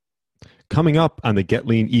Coming up on the Get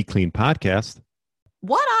Lean, Eat Clean podcast.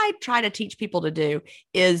 What I try to teach people to do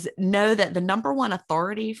is know that the number one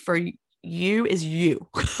authority for you is you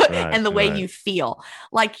and the way you feel.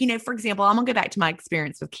 Like, for example, I'm going to go back to my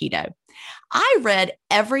experience with keto. I read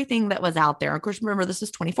everything that was out there. Of course, remember, this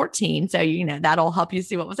was 2014. So, that'll help you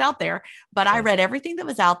see what was out there. But I read everything that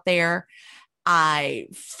was out there. I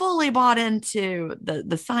fully bought into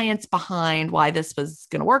the science behind why this was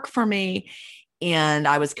going to work for me. And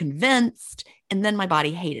I was convinced, and then my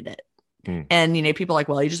body hated it. And, people are like,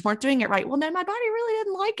 well, you just weren't doing it right. Well, no, my body really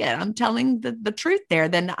didn't like it. I'm telling the truth there.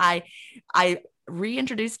 Then I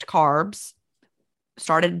reintroduced carbs,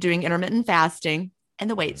 started doing intermittent fasting, and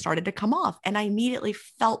the weight started to come off. And I immediately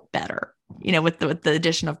felt better. With the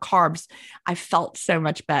addition of carbs, I felt so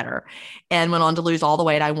much better and went on to lose all the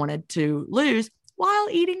weight I wanted to lose while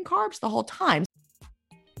eating carbs the whole time.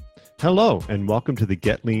 Hello, and welcome to the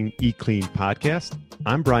Get Lean, Eat Clean podcast.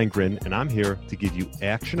 I'm Brian Grin, and I'm here to give you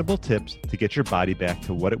actionable tips to get your body back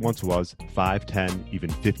to what it once was 5, 10, even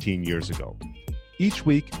 15 years ago. Each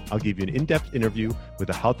week, I'll give you an in-depth interview with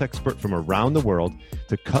a health expert from around the world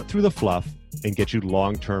to cut through the fluff and get you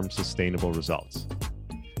long-term sustainable results.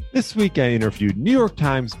 This week, I interviewed New York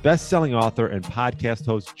Times bestselling author and podcast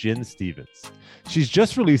host Gin Stephens. She's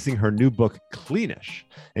just releasing her new book, Cleanish,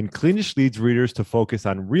 and Cleanish leads readers to focus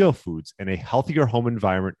on real foods and a healthier home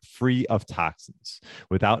environment free of toxins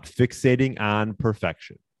without fixating on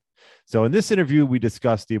perfection. So in this interview, we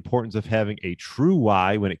discussed the importance of having a true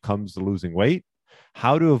why when it comes to losing weight,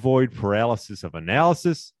 how to avoid paralysis of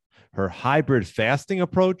analysis, her hybrid fasting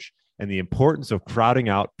approach, and the importance of crowding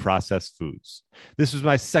out processed foods. This was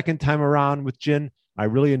my second time around with Gin. I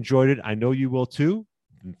really enjoyed it. I know you will too.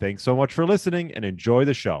 And thanks so much for listening and enjoy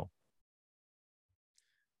the show.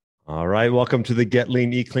 All right. Welcome to the Get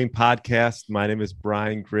Lean, Eat Clean podcast. My name is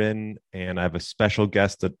Brian Grin, and I have a special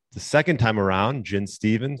guest the second time around, Gin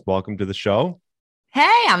Stephens. Welcome to the show.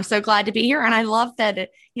 Hey, I'm so glad to be here. And I love that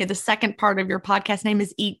the second part of your podcast name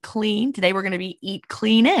is Eat Clean. Today, we're going to be Eat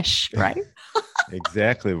Cleanish, right?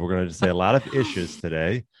 Exactly. We're going to say a lot of issues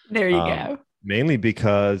today. There you go. Mainly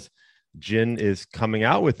because Gin is coming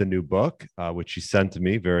out with a new book, which she sent to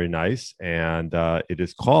me. Very nice. And it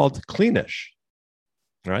is called Cleanish.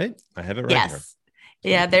 Right? I have it right here.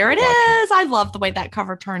 Yeah, there it is. I love the way that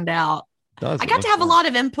cover turned out. I got to have a lot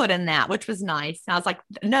of input in that, which was nice. And I was like,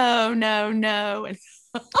 no. And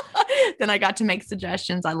then I got to make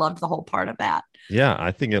suggestions. I loved the whole part of that. Yeah,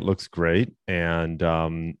 I think it looks great.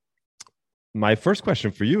 And my first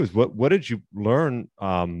question for you is, what did you learn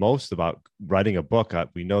most about writing a book?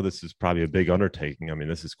 We know this is probably a big undertaking. I mean,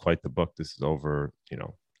 this is quite the book. This is over,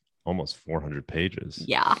 almost 400 pages.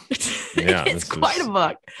 Yeah. It's quite a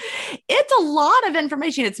book. It's a lot of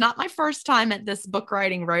information. It's not my first time at this book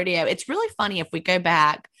writing rodeo. It's really funny. If we go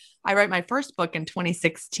back, I wrote my first book in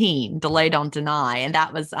 2016, Delay Don't Deny. And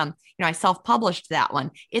that was, I self-published that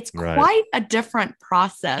one. It's quite a different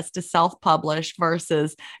process to self-publish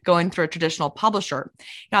versus going through a traditional publisher.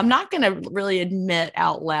 Now, I'm not going to really admit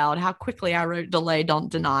out loud how quickly I wrote Delay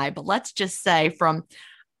Don't Deny, but let's just say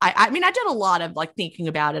I did a lot of thinking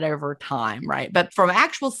about it over time, right? But from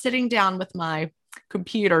actual sitting down with my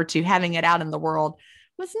computer to having it out in the world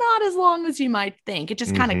was not as long as you might think. It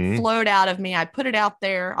just kind of flowed out of me. I put it out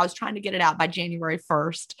there. I was trying to get it out by January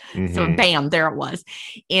 1st. So bam, there it was.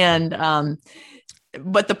 And,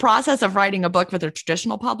 but the process of writing a book with a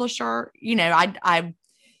traditional publisher,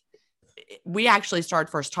 we actually started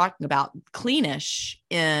first talking about Cleanish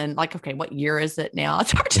in what year is it now?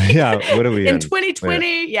 It's hard to what are we in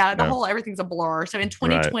 2020? Whole everything's a blur. So in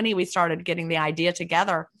 2020, we started getting the idea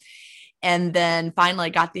together, and then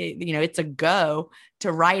finally got the it's a go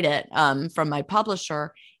to write it from my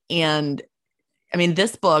publisher. And I mean,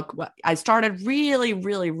 this book, I started really,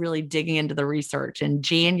 really, really digging into the research in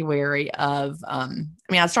January of,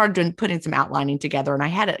 I started putting some outlining together, and I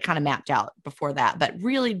had it kind of mapped out before that, but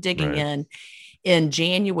really digging in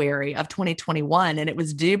January of 2021, and it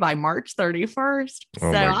was due by March 31st.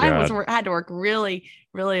 So I had to work really,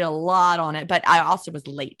 really a lot on it, but I also was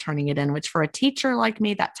late turning it in, which for a teacher like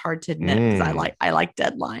me, that's hard to admit because I like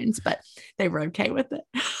deadlines, but they were okay with it.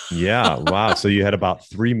 Yeah. Wow. So you had about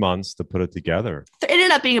 3 months to put it together. It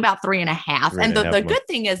ended up being about 3.5. And the good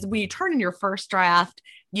thing is when you turn in your first draft,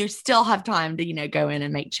 you still have time to, go in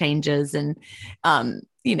and make changes and,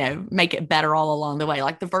 make it better all along the way.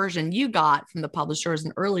 Like the version you got from the publisher is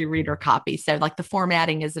an early reader copy. So the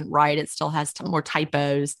formatting isn't right. It still has more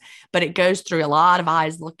typos, but it goes through a lot of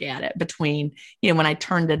eyes look at it between, when I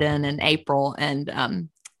turned it in April and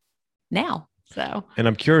now. So, and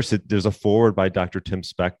I'm curious, there's a foreword by Dr. Tim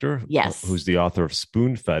Spector, yes, who's the author of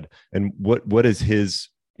Spoon Fed. And what is his,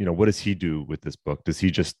 what does he do with this book? Does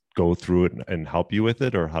he just go through it and help you with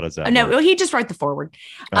it, or how does that No, work? he just wrote the foreword.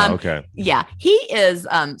 Okay. Yeah, he is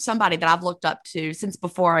somebody that I've looked up to since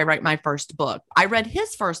before I wrote my first book. I read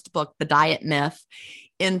his first book, The Diet Myth,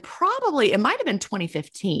 it might have been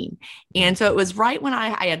 2015. And so it was right when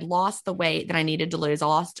I had lost the weight that I needed to lose. I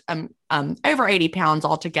lost over 80 pounds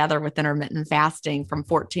altogether with intermittent fasting from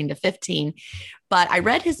 14 to 15. But I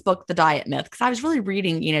read his book, The Diet Myth, because I was really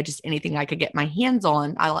reading, just anything I could get my hands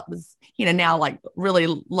on. I was, now like really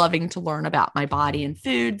loving to learn about my body and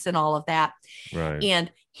foods and all of that. Right.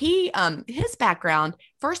 And his background,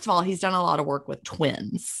 first of all, he's done a lot of work with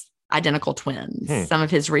identical twins, some of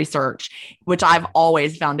his research, which I've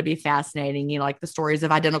always found to be fascinating. Like the stories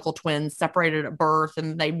of identical twins separated at birth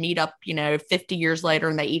and they meet up, 50 years later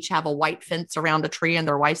and they each have a white fence around a tree and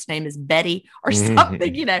their wife's name is Betty or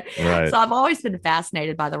something, Right. So I've always been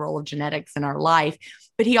fascinated by the role of genetics in our life.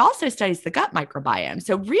 But he also studies the gut microbiome.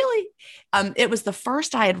 So really, it was the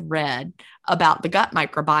first I had read about the gut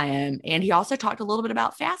microbiome. And he also talked a little bit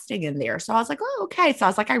about fasting in there. So I was like, oh, okay. So I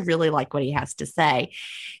was like, I really like what he has to say.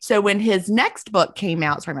 So when his next book came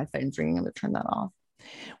out, sorry, my phone's ringing. I'm going to turn that off.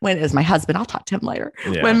 When it was my husband, I'll talk to him later.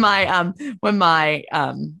 Yeah.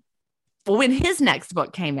 When his next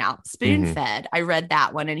book came out, Spoon Fed, I read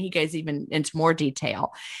that one and he goes even into more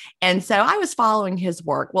detail. And so I was following his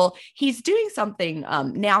work. Well, he's doing something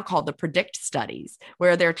now called the PREDICT studies,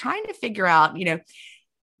 where they're trying to figure out,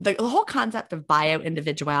 the whole concept of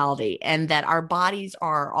bioindividuality and that our bodies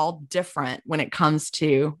are all different when it comes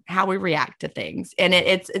to how we react to things. And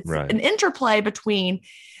it's right. An interplay between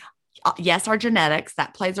yes, our genetics,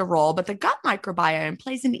 that plays a role, but the gut microbiome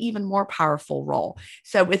plays an even more powerful role.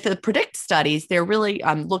 So with the PREDICT studies, they're really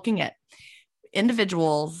looking at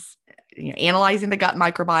individuals, analyzing the gut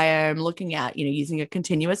microbiome, looking at, using a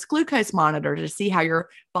continuous glucose monitor to see how your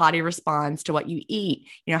body responds to what you eat.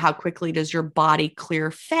 How quickly does your body clear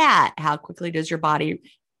fat? How quickly does your body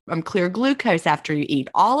clear glucose after you eat?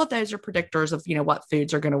 All of those are predictors of, what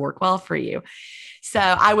foods are going to work well for you. So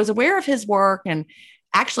I was aware of his work and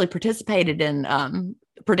actually participated in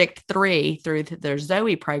PREDICT 3 through their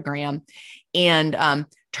Zoe program. And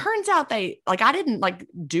turns out I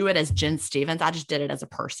didn't do it as Jen Stevens. I just did it as a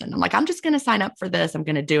person. I'm like, I'm just going to sign up for this. I'm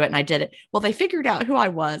going to do it. And I did it. Well, they figured out who I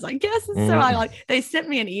was, I guess. And so they sent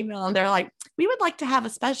me an email and they're like, we would like to have a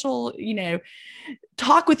special,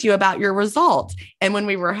 talk with you about your results. And when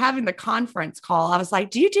we were having the conference call, I was like,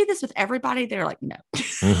 do you do this with everybody? They're like, no,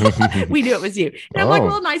 we knew it was you. And I'm like,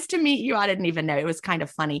 well, nice to meet you. I didn't even know. It was kind of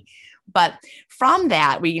funny. But from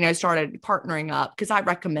that, we, started partnering up because I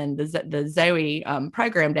recommend the Zoe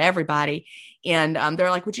program to everybody. And they're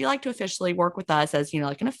like, would you like to officially work with us as,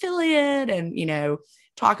 like an affiliate and,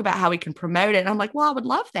 talk about how we can promote it? And I'm like, well, I would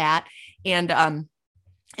love that. And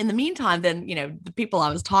in the meantime, then, the people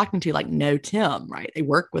I was talking to know Tim, right? They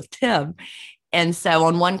work with Tim. And so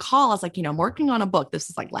on one call, I was like, I'm working on a book. This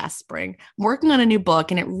is last spring. I'm working on a new book.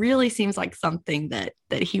 And it really seems like something that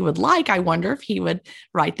he would like. I wonder if he would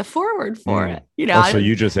write the foreword for it. So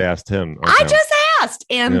you just asked him. Okay. I just asked.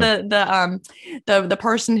 And the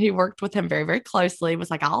person who worked with him very, very closely was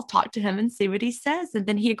like, I'll talk to him and see what he says. And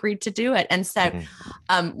then he agreed to do it. And so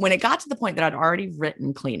when it got to the point that I'd already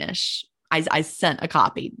written Cleanish, I sent a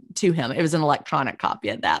copy to him. It was an electronic copy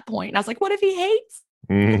at that point. And I was like, what if he hates?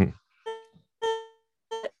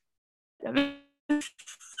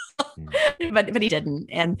 But he didn't,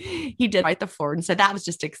 and he did write the foreword. And so that was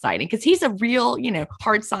just exciting because he's a real,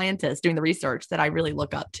 hard scientist doing the research that I really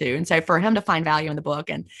look up to. And so for him to find value in the book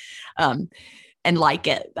and like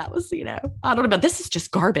it, that was, I don't know, but this is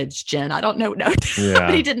just garbage, Jen. I don't know. No,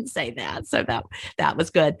 but he didn't say that. So that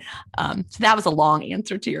was good. So that was a long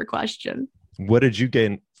answer to your question. What did you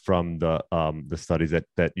gain from the studies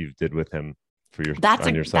that you did with him?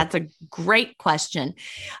 That's a great question.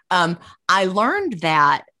 I learned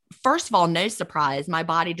that, first of all, no surprise, my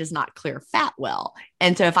body does not clear fat well.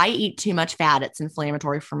 And so if I eat too much fat, it's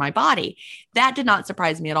inflammatory for my body. That did not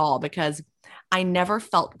surprise me at all because I never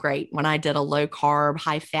felt great when I did a low carb,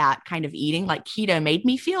 high fat kind of eating. Keto made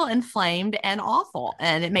me feel inflamed and awful.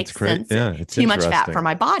 And it makes sense. Yeah, it's too much fat for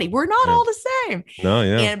my body. We're not all the same. No,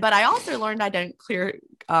 yeah. But I also learned I don't clear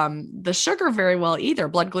the sugar very well either,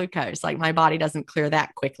 blood glucose. My body doesn't clear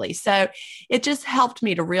that quickly. So it just helped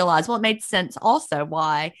me to realize, well, it made sense also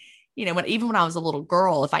why, even when I was a little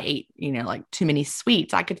girl, if I ate, too many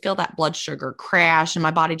sweets, I could feel that blood sugar crash and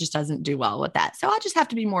my body just doesn't do well with that. So I just have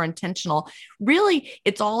to be more intentional. Really,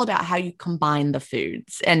 it's all about how you combine the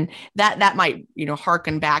foods. And that might,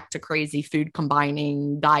 harken back to crazy food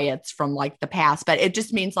combining diets from the past, but it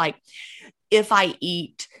just means if I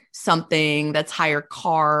eat something that's higher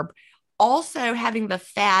carb, also having the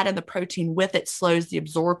fat and the protein with it slows the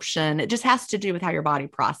absorption. It just has to do with how your body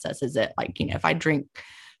processes it. Like, if I drink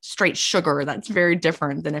straight sugar, that's very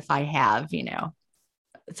different than if I have,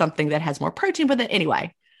 something that has more protein with it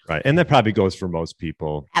anyway. Right. And that probably goes for most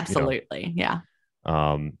people. Absolutely. Yeah.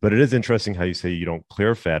 But it is interesting how you say you don't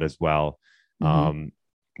clear fat as well.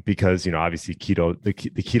 Because, obviously the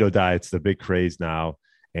keto diet's the big craze now.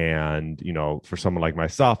 And, for someone like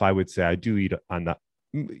myself, I would say I do eat on the,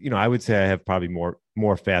 I would say I have probably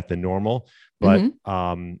more fat than normal, but,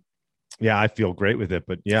 I feel great with it,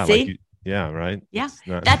 but yeah, See? Right. Yeah.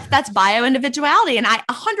 That's bio individuality. And I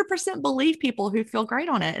 100% believe people who feel great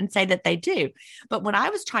on it and say that they do. But when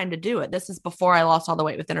I was trying to do it, this is before I lost all the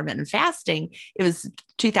weight with intermittent fasting. It was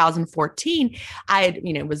 2014. I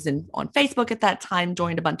was on Facebook at that time,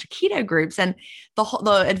 joined a bunch of keto groups. And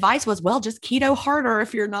the advice was, well, just keto harder.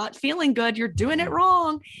 If you're not feeling good, you're doing it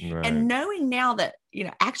wrong. Right. And knowing now that,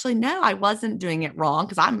 actually, no, I wasn't doing it wrong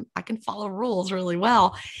because I can follow rules really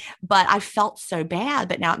well, but I felt so bad.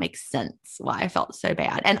 But now it makes sense why I felt so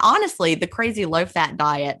bad. And honestly, the crazy low fat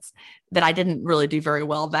diets that I didn't really do very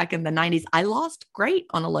well back in the 90s, I lost great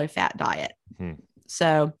on a low fat diet.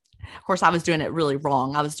 So of course I was doing it really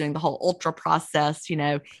wrong. I was doing the whole ultra processed,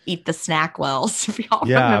 eat the SnackWells. If y'all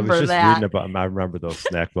remember I was just that. reading about them. I remember those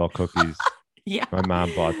SnackWell cookies. Yeah. My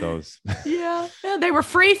mom bought those. Yeah. They were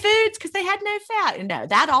free foods because they had no fat. And no,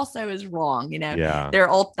 that also is wrong. Yeah.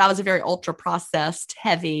 That was a very ultra processed,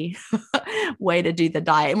 heavy way to do the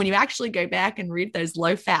diet. And when you actually go back and read those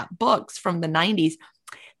low fat books from the 90s,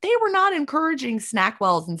 they were not encouraging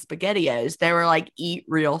SnackWells and SpaghettiOs. They were like, eat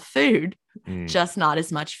real food, just not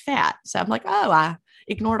as much fat. So I'm like, oh, I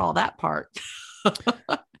ignored all that part.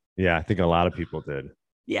 Yeah. I think a lot of people did.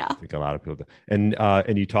 Yeah. I think a lot of people do.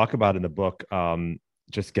 And you talk about in the book,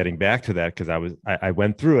 just getting back to that, because I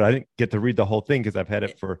went through it. I didn't get to read the whole thing because I've had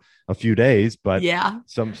it for a few days, but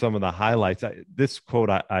some of the highlights, this quote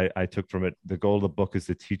I took from it: the goal of the book is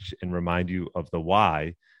to teach and remind you of the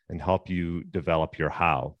why and help you develop your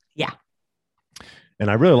how. Yeah. And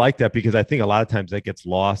I really like that because I think a lot of times that gets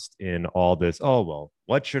lost in all this. Oh, well,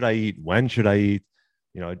 what should I eat? When should I eat?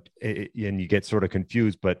 And you get sort of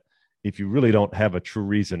confused, but if you really don't have a true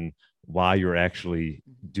reason why you're actually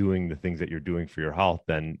doing the things that you're doing for your health,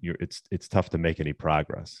 then it's tough to make any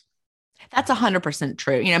progress. That's 100%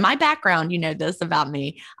 true. My background, this about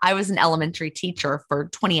me, I was an elementary teacher for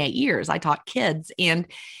 28 years. I taught kids. And,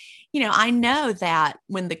 I know that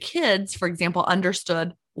when the kids, for example,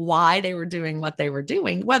 understood why they were doing what they were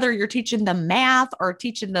doing, whether you're teaching them math or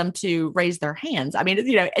teaching them to raise their hands, I mean,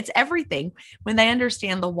 it's everything. When they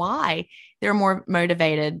understand the why, they're more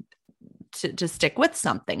motivated to stick with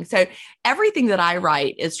something. So everything that I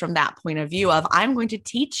write is from that point of view of, I'm going to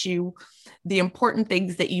teach you the important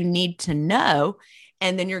things that you need to know.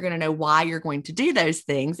 And then you're going to know why you're going to do those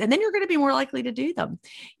things. And then you're going to be more likely to do them,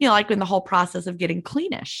 like in the whole process of getting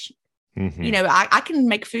cleanish. I can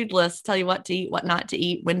make food lists, tell you what to eat, what not to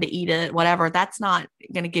eat, when to eat it, whatever. That's not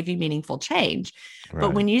going to give you meaningful change. Right.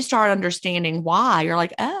 But when you start understanding why, you're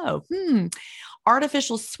like, oh,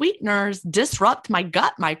 artificial sweeteners disrupt my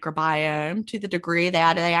gut microbiome to the degree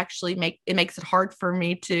that they actually makes it hard for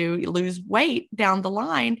me to lose weight down the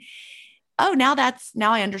line. Oh, now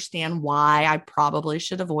I understand why I probably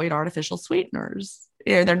should avoid artificial sweeteners.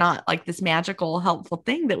 They're not like this magical, helpful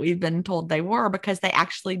thing that we've been told they were, because they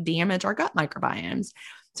actually damage our gut microbiomes.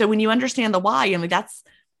 So when you understand the why,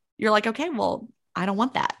 you're like, okay, well, I don't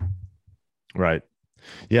want that. Right.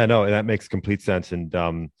 Yeah, no, that makes complete sense. And,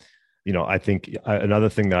 I think another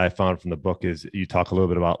thing that I found from the book is you talk a little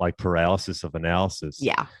bit about like paralysis of analysis.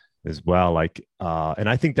 Yeah. As well. And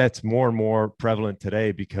I think that's more and more prevalent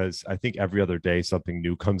today, because I think every other day something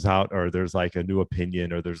new comes out, or there's like a new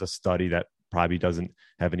opinion, or there's a study that probably doesn't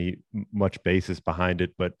have any much basis behind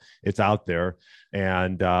it, but it's out there.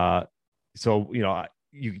 And so,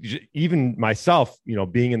 even myself,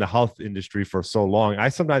 being in the health industry for so long,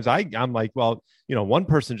 I'm like, well, one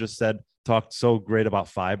person just talked so great about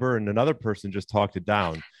fiber, and another person just talked it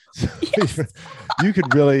down. So you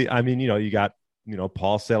could really, you got,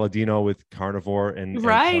 Paul Saladino with carnivore and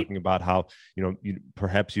talking about how,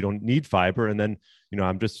 perhaps you don't need fiber. And then,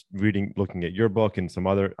 I'm just looking at your book and some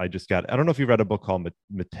other, I don't know if you read a book called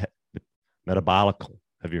Metabolical.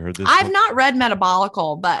 Have you heard this? I've not read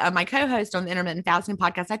Metabolical, but my co-host on the Intermittent Fasting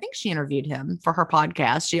podcast, I think she interviewed him for her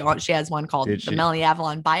podcast. She has one called the Melanie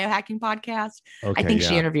Avalon Biohacking Podcast. Okay, I think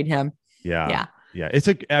she interviewed him. Yeah.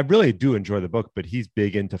 I really do enjoy the book, but he's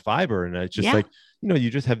big into fiber, and it's just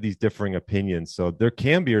you just have these differing opinions. So there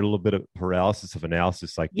can be a little bit of paralysis of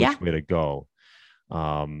analysis, like which way to go.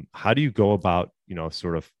 How do you go about,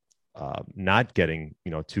 sort of not getting,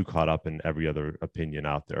 too caught up in every other opinion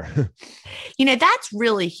out there. That's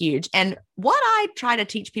really huge. And what I try to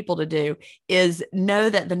teach people to do is know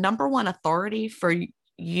that the number one authority for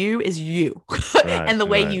you is you and the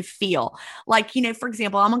way you feel. Like, for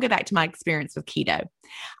example, I'm gonna go back to my experience with keto.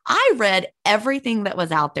 I read everything that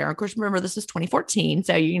was out there. Of course, remember this is 2014.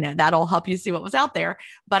 So, that'll help you see what was out there.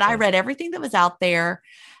 But I read everything that was out there.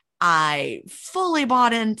 I fully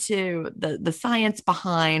bought into the science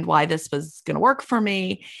behind why this was going to work for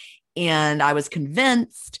me. And I was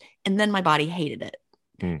convinced. And then my body hated it.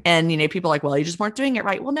 And, people are like, well, you just weren't doing it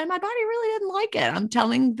right. Well, no, my body really didn't like it. I'm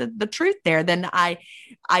telling the truth there. Then I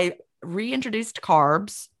reintroduced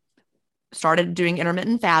carbs, started doing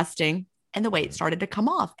intermittent fasting, and the weight started to come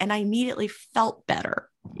off. And I immediately felt better.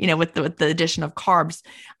 With the addition of carbs,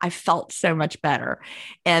 I felt so much better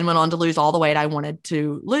and went on to lose all the weight I wanted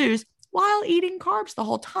to lose while eating carbs the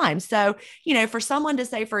whole time. So, for someone to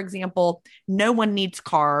say, for example, no one needs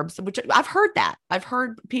carbs, which I've heard that. I've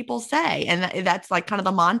heard people say, and that's like kind of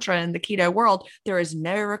the mantra in the keto world. There is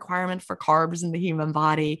no requirement for carbs in the human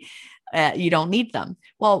body. You don't need them.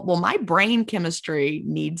 Well, my brain chemistry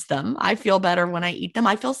needs them. I feel better when I eat them.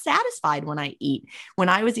 I feel satisfied when I eat. When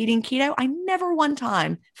I was eating keto, I never one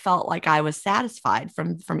time felt like I was satisfied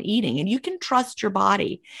from eating. And you can trust your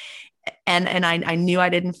body. And I knew I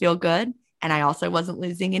didn't feel good. And I also wasn't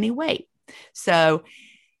losing any weight. So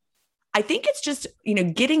I think it's just,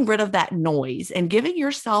 getting rid of that noise and giving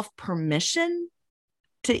yourself permission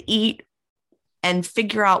to eat and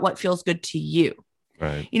figure out what feels good to you.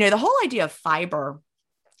 Right. The whole idea of fiber,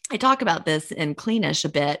 I talk about this in Cleanish a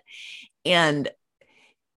bit, and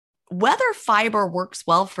whether fiber works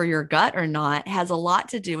well for your gut or not has a lot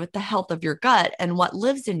to do with the health of your gut and what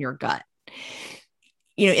lives in your gut.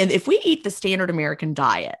 And if we eat the standard American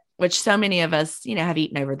diet, which so many of us, have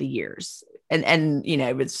eaten over the years, and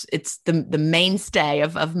it's the mainstay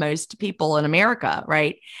of most people in America,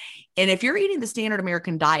 right? And if you're eating the standard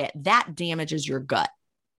American diet, that damages your gut.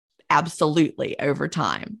 Absolutely over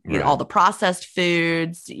time, right. All the processed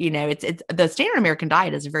foods, it's the standard American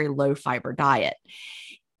diet is a very low fiber diet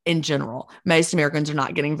in general. Most Americans are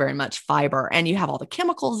not getting very much fiber, and you have all the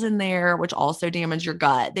chemicals in there, which also damage your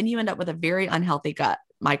gut. Then you end up with a very unhealthy gut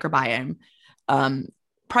microbiome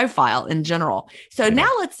profile in general. So now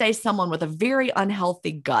let's say someone with a very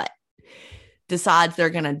unhealthy gut decides they're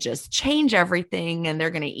going to just change everything and they're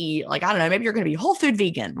going to eat, like, I don't know, maybe you're going to be whole food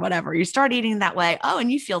vegan, whatever. You start eating that way. Oh, and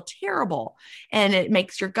you feel terrible and it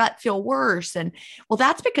makes your gut feel worse. And well,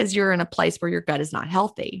 that's because you're in a place where your gut is not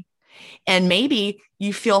healthy. And maybe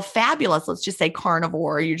you feel fabulous. Let's just say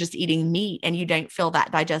carnivore, you're just eating meat and you don't feel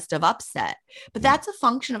that digestive upset. But that's a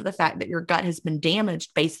function of the fact that your gut has been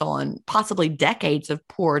damaged based on possibly decades of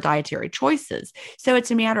poor dietary choices. So it's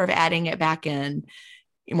a matter of adding it back in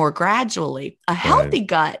more gradually. A healthy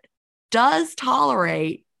gut does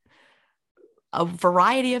tolerate a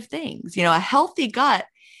variety of things. A healthy gut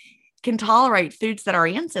can tolerate foods that our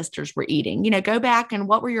ancestors were eating. Go back and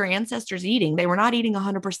what were your ancestors eating? They were not eating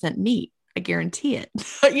 100% meat. I guarantee it.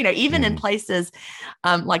 Even in places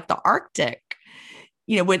like the Arctic,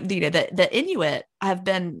 the Inuit have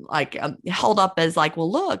been like held up as like,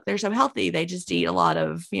 well, look, they're so healthy. They just eat a lot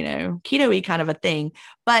of, keto-y kind of a thing.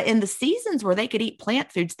 But in the seasons where they could eat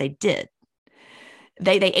plant foods, they did.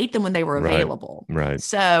 They ate them when they were available. Right.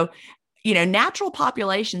 So, natural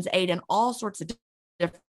populations ate in all sorts of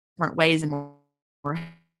different ways and were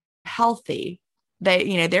healthy.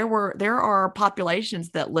 There are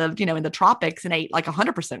populations that lived, in the tropics and ate like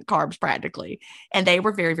 100% carbs practically. And they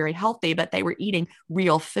were very, very healthy, but they were eating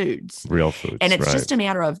real foods. And it's just a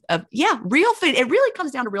matter of real food. It really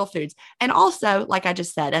comes down to real foods. And also, like I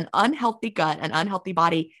just said, an unhealthy gut, an unhealthy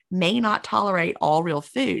body may not tolerate all real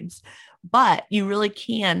foods, but you really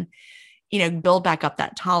can, build back up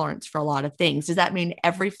that tolerance for a lot of things. Does that mean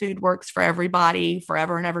every food works for everybody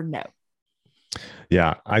forever and ever? No.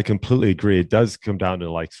 Yeah, I completely agree. It does come down to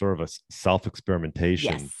like sort of a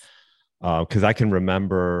self-experimentation. Because I can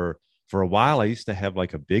remember for a while, I used to have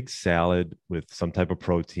like a big salad with some type of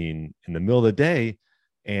protein in the middle of the day.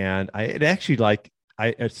 And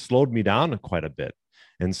it slowed me down quite a bit.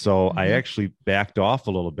 And so I actually backed off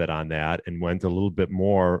a little bit on that and went a little bit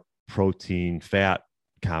more protein fat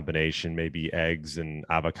combination, maybe eggs and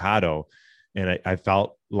avocado. And I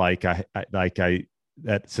felt like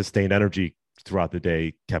that sustained energy throughout the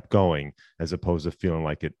day kept going, as opposed to feeling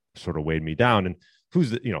like it sort of weighed me down. And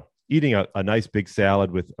eating a nice big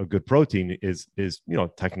salad with a good protein is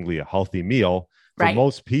technically a healthy meal for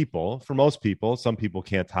most people. Some people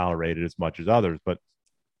can't tolerate it as much as others, but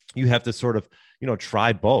you have to sort of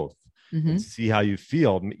try both. and see how you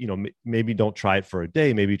feel. You know, maybe don't try it for a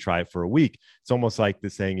day, maybe try it for a week. It's almost like the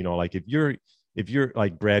saying, you know, like if you're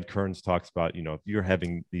like Brad Kearns talks about, you know, if you're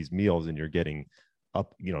having these meals and you're getting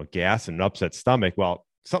up, you know, gas and an upset stomach, well,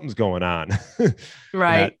 something's going on.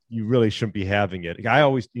 Right. You really shouldn't be having it. I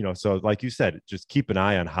always, you know, so like you said, just keep an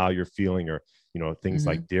eye on how you're feeling, or, you know, things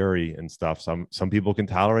like dairy and stuff. Some people can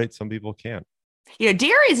tolerate, some people can't. You know,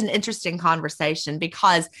 dairy is an interesting conversation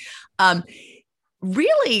because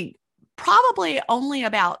really probably only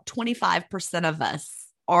about 25% of us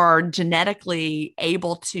are genetically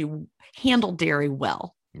able to handle dairy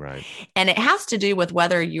well. Right. And it has to do with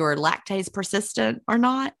whether you're lactase persistent or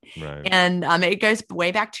not. Right. And it goes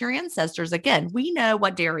way back to your ancestors. Again, we know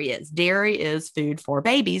what dairy is. Dairy is food for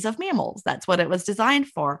babies of mammals. That's what it was designed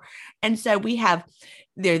for. And so we have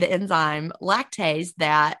the enzyme lactase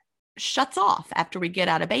that shuts off after we get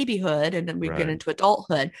out of babyhood and then we get into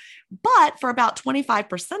adulthood. But for about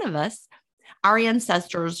 25% of us, our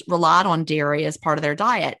ancestors relied on dairy as part of their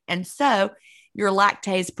diet. And so you're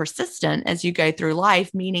lactase persistent as you go through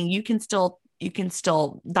life, meaning you can still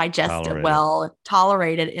digest it well,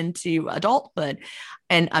 tolerate it into adulthood.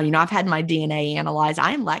 And, you know, I've had my DNA analyzed.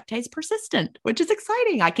 I am lactase persistent, which is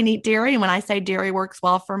exciting. I can eat dairy. And when I say dairy works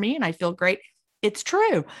well for me and I feel great, it's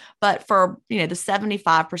true. But for, you know, the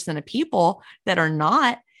 75% of people that are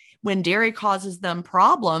not, when dairy causes them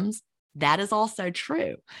problems, that is also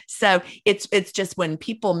true. So it's just when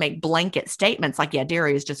people make blanket statements like, yeah,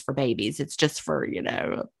 dairy is just for babies. It's just for, you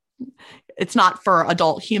know, it's not for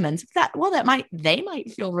adult humans. They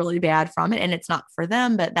might feel really bad from it and it's not for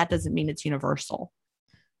them, but that doesn't mean it's universal.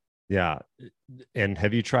 Yeah. And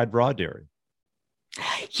have you tried raw dairy?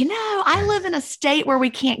 You know, I live in a state where we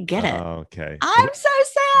can't get it. Okay. I'm so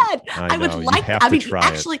sad. I would like, I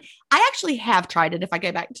actually have tried it. If I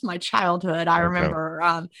go back to my childhood, I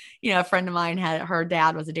remember, you know, a friend of mine her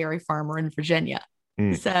dad was a dairy farmer in Virginia.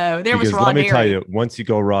 So there was raw dairy. Let me tell you, once you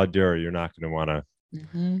go raw dairy, you're not going to want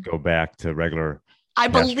to go back to regular. I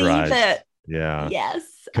believe it. Yeah. Yes.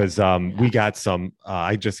 Because we got some,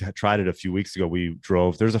 I just tried it a few weeks ago. We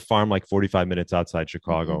drove, there's a farm like 45 minutes outside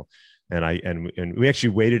Chicago. And we actually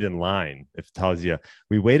waited in line. If it tells you,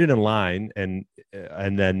 we waited in line, and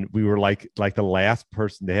then we were like the last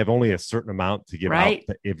person. They have only a certain amount to give out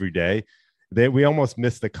every day. We almost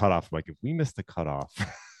missed the cutoff. I'm like, if we missed the cutoff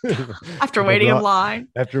after waiting in line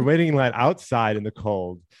outside in the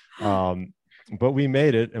cold, but we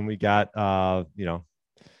made it, and we got our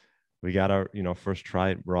first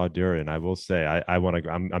try at raw dairy. And I will say,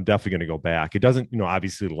 I'm definitely going to go back. It doesn't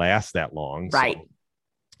obviously last that long, right? So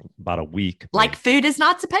about a week. Like food is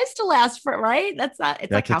not supposed to last for, right? That's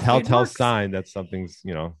like a telltale sign that something's,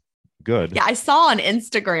 good. Yeah. I saw on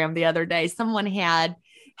Instagram the other day, someone had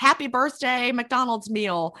happy birthday McDonald's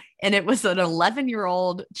meal, and it was an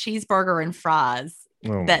 11-year-old cheeseburger and fries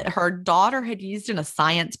that her daughter had used in a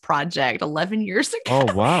science project 11 years ago.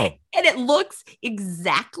 Oh, wow. And it looks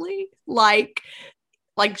exactly like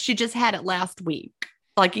she just had it last week.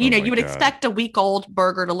 Like, you would expect a week-old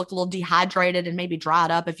burger to look a little dehydrated and maybe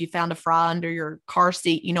dried up if you found a fry under your car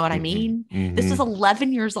seat. You know what I mean? This was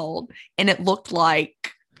 11 years old, and it looked like...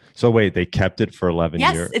 So wait, they kept it for 11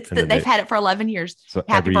 years? Yes, they've had it for 11 years. So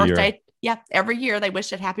happy birthday. Year. Yeah, every year they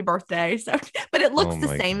wish it happy birthday. So, but it looks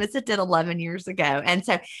the same as it did 11 years ago. And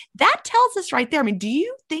so that tells us right there. I mean, do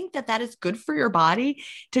you think that is good for your body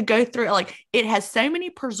to go through? Like, it has so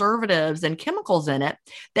many preservatives and chemicals in it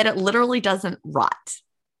that it literally doesn't rot.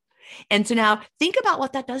 And so now think about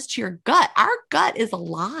what that does to your gut. Our gut is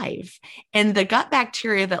alive, and the gut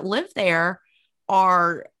bacteria that live there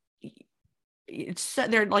are,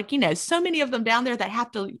 they're like, so many of them down there that have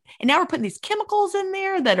to, and now we're putting these chemicals in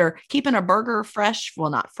there that are keeping a burger fresh. Well,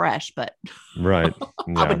 not fresh, but right.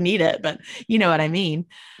 Yeah. I would need it, but you know what I mean?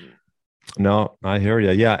 No, I hear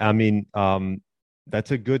you. Yeah. I mean,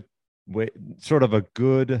 that's a good way, sort of a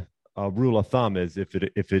good rule of thumb is if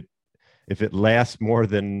it lasts more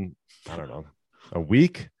than, I don't know, a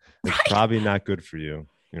week, it's probably not good for you.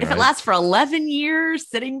 If it lasts for 11 years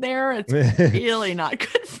sitting there, it's really not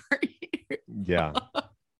good for you. Yeah.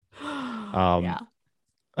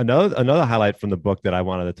 Another highlight from the book that I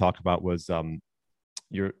wanted to talk about was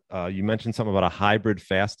you mentioned something about a hybrid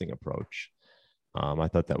fasting approach. I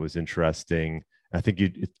thought that was interesting. I think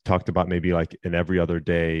you talked about maybe like an every other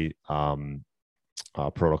day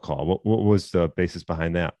protocol. What was the basis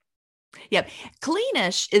behind that? Yep.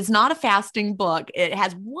 Cleanish is not a fasting book. It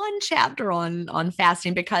has one chapter on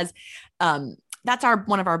fasting because that's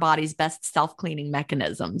one of our body's best self-cleaning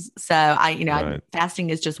mechanisms. So fasting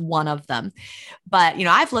is just one of them. But,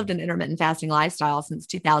 I've lived an intermittent fasting lifestyle since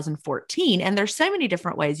 2014, and there's so many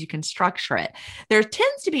different ways you can structure it. There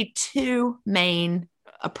tends to be two main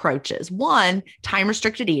approaches. One, time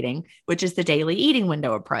restricted eating, which is the daily eating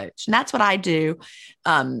window approach. And that's what I do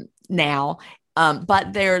now.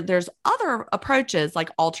 But there's other approaches like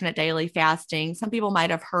alternate daily fasting. Some people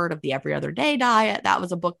might have heard of the every other day diet. That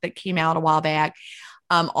was a book that came out a while back.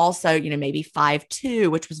 Also, maybe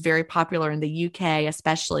 5-2, which was very popular in the UK,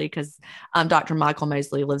 especially because Dr. Michael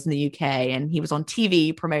Mosley lives in the UK and he was on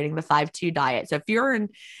TV promoting the 5-2 diet. So if you're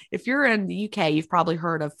in the UK, you've probably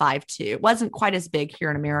heard of 5-2. It wasn't quite as big here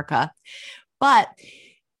in America, but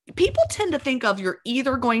people tend to think of you're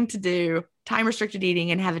either going to do time restricted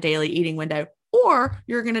eating and have a daily eating window, or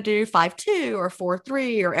you're going to do 5-2 or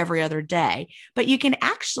 4-3 or every other day, but you can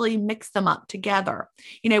actually mix them up together.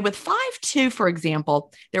 With 5-2, for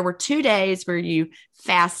example, there were 2 days where you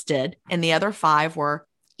fasted and the other 5 were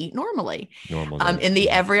eat normally. In the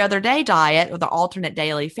every other day diet or the alternate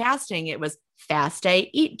daily fasting, it was fast day,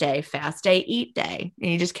 eat day, fast day, eat day.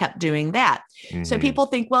 And you just kept doing that. Mm-hmm. So people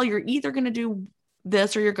think, well, you're either going to do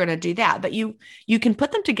this or you're going to do that, but you can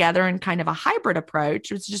put them together in kind of a hybrid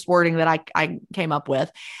approach. It's just wording that I came up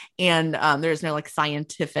with, and there's no like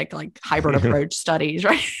scientific like hybrid approach studies,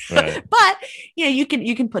 right? But you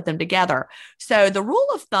can put them together. So the rule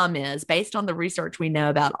of thumb is, based on the research we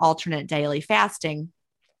know about alternate daily fasting,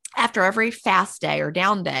 after every fast day or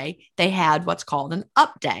down day, they had what's called an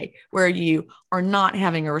up day, where you are not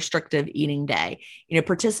having a restrictive eating day.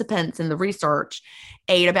 Participants in the research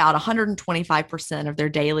ate about 125% of their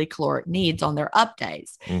daily caloric needs on their up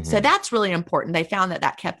days. Mm-hmm. So that's really important. They found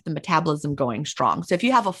that kept the metabolism going strong. So if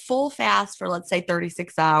you have a full fast for, let's say,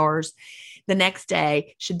 36 hours, the next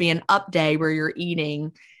day should be an up day where you're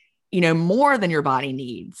eating, more than your body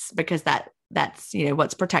needs, because that's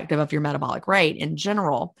what's protective of your metabolic rate in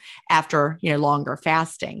general after longer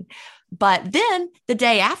fasting. But then the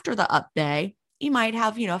day after the up day, you might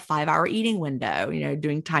have a 5-hour eating window,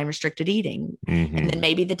 doing time restricted eating. Mm-hmm. And then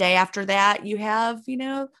maybe the day after that you have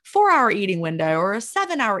 4-hour eating window or a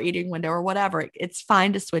 7-hour eating window or whatever. It's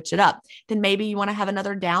fine to switch it up. Then maybe you want to have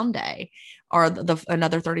another down day or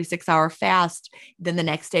another 36-hour fast. Then the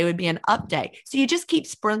next day would be an up day. So you just keep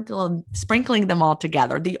sprinkling them all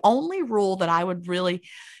together. The only rule that I would really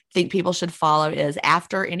think people should follow is,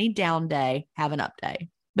 after any down day, have an up day.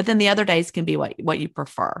 But then the other days can be what you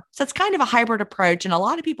prefer. So it's kind of a hybrid approach. And a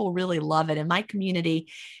lot of people really love it. In my community,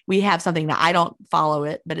 we have something that I don't follow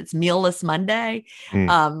it, but it's Mealless Monday.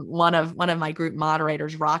 One of my group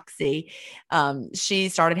moderators, Roxy, she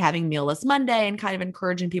started having Mealless Monday and kind of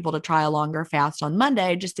encouraging people to try a longer fast on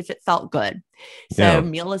Monday, just if it felt good. So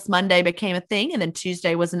Mealless Monday became a thing. And then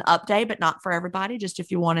Tuesday was an up day, but not for everybody, just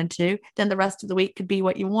if you wanted to. Then the rest of the week could be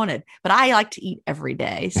what you wanted. But I like to eat every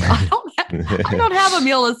day. So I don't have a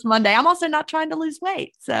Mealless Monday. I'm also not trying to lose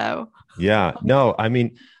weight. So no, I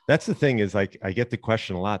mean, that's the thing is, like, I get the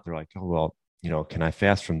question a lot. They're like, oh, well, can I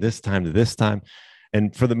fast from this time to this time?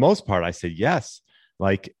 And for the most part, I say yes.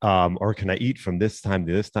 Like, or can I eat from this time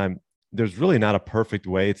to this time? There's really not a perfect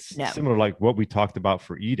way. It's similar like what we talked about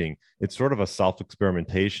for eating. It's sort of a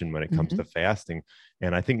self-experimentation when it comes to fasting.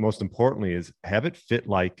 And I think most importantly is have it fit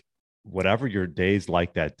like whatever your day's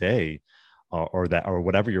like that day, or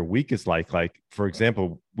whatever your week is like. Like, for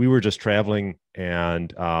example, we were just traveling,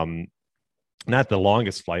 and not the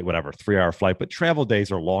longest flight, whatever, 3-hour flight, but travel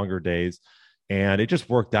days are longer days. And it just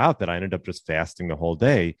worked out that I ended up just fasting the whole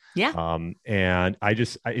day. Yeah. And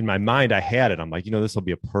in my mind, I had it. I'm like, this will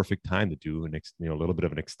be a perfect time to do a little bit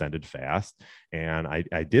of an extended fast. And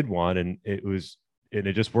I did one, and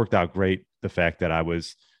it just worked out great. The fact that I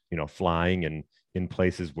was, flying and in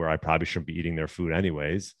places where I probably shouldn't be eating their food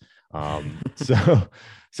anyways. So,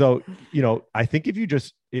 I think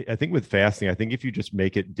with fasting, if you just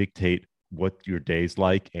make it dictate what your day's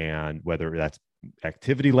like, and whether that's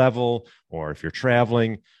activity level or if you're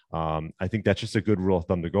traveling, I think that's just a good rule of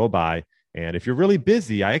thumb to go by. And if you're really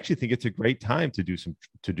busy, I actually think it's a great time to do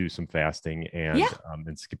some fasting and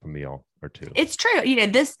skip a meal or two. It's true.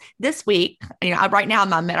 This week, right now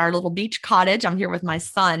I'm at our little beach cottage. I'm here with my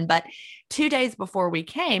son, but 2 days before we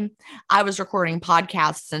came, I was recording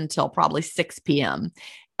podcasts until probably 6 p.m.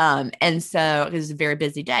 And so it was a very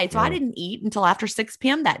busy day. So I didn't eat until after 6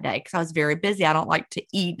 p.m. that day because I was very busy. I don't like to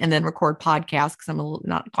eat and then record podcasts because I'm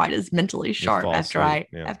not quite as mentally sharp after I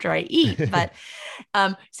eat. But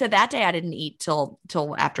so that day I didn't eat till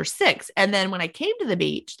after 6. And then when I came to the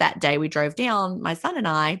beach that day, we drove down, my son and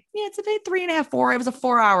I, it's a 3.5, 4. It was a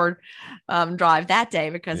 4-hour drive that day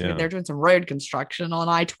because they're doing some road construction on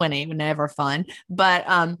I-20, never fun. But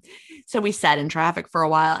so we sat in traffic for a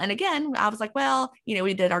while. And again, I was like, well,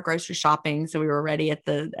 we did our grocery shopping. So we were ready at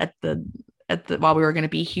the while we were going to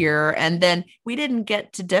be here. And then we didn't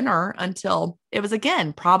get to dinner until it was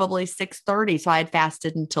again, probably 6:30. So I had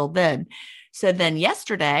fasted until then. So then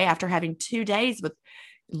yesterday, after having 2 days with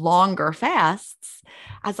longer fasts,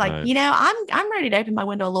 I was like, I'm ready to open my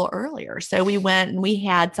window a little earlier. So we went and we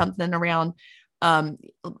had something around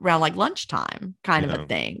like lunchtime kind of a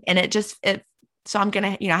thing. And so I'm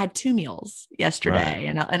going to, I had 2 meals yesterday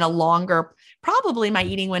and a longer, probably my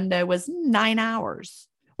eating window was 9 hours.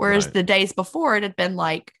 Whereas the days before it had been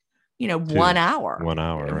like, 1 hour. 1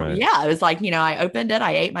 hour, right? Yeah. It was like, I opened it,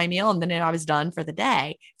 I ate my meal, and then I was done for the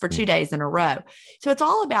day for 2 days in a row. So it's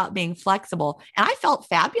all about being flexible. And I felt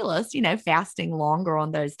fabulous, fasting longer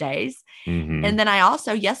on those days. Mm-hmm. And then I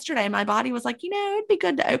also, yesterday, my body was like, it'd be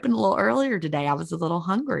good to open a little earlier today. I was a little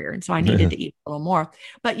hungrier. And so I needed to eat a little more.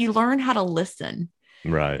 But you learn how to listen.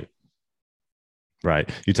 Right.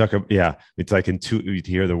 You talk about, it's like you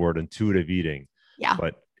hear the word intuitive eating. Yeah.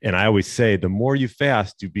 And I always say, the more you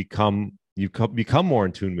fast, you become more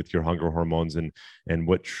in tune with your hunger hormones and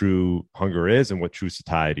what true hunger is and what true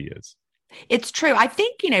satiety is. It's true. I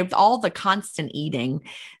think, all the constant eating,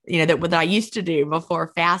 that I used to do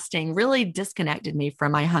before fasting really disconnected me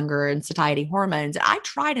from my hunger and satiety hormones. I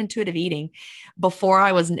tried intuitive eating before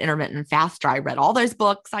I was an intermittent faster. I read all those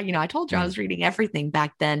books. I told you I was reading everything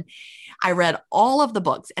back then. I read all of the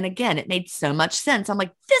books. And again, it made so much sense. I'm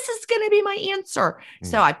like, this is going to be my answer.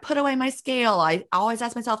 So I put away my scale. I always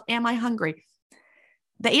ask myself, am I hungry?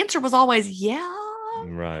 The answer was always, yeah.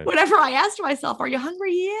 Right. Whenever I asked myself, are you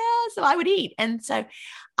hungry? Yeah. So I would eat. And so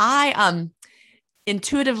I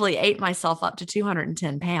intuitively ate myself up to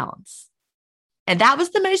 210 pounds. And that was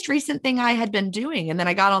the most recent thing I had been doing. And then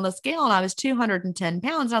I got on the scale and I was 210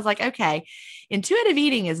 pounds. And I was like, okay, intuitive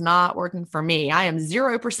eating is not working for me. I am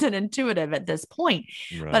 0% intuitive at this point.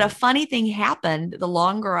 Right. But a funny thing happened. The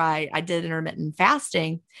longer I did intermittent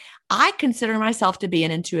fasting, I consider myself to be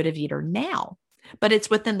an intuitive eater now. But it's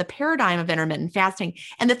within the paradigm of intermittent fasting.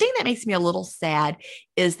 And the thing that makes me a little sad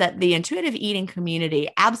is that the intuitive eating community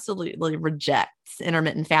absolutely rejects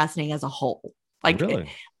intermittent fasting as a whole. Like, really?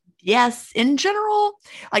 Yes, in general,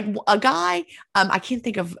 like a guy, I can't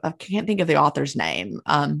think of the author's name.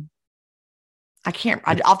 Off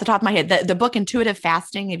the top of my head, the book Intuitive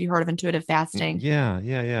Fasting. Have you heard of Intuitive Fasting?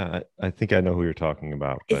 Yeah. I think I know who you're talking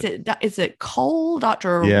about. Is it Cole,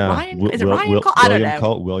 Dr. Ryan? Is it Ryan Cole? I don't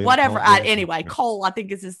know. Whatever. Anyway, Cole, I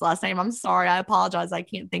think is his last name. I'm sorry. I apologize. I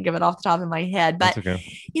can't think of it off the top of my head. But, okay.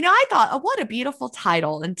 I thought, oh, what a beautiful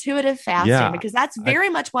title, Intuitive Fasting, because that's very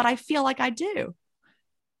much what I feel like I do.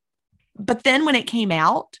 But then when it came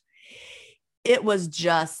out, it was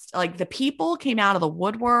just like the people came out of the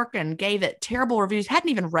woodwork and gave it terrible reviews, hadn't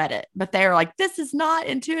even read it, but they were like, this is not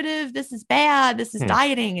intuitive. This is bad. This is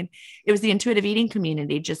dieting. And it was the intuitive eating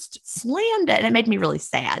community just slammed it. And it made me really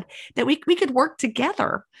sad that we could work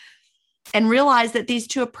together and realize that these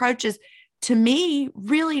two approaches to me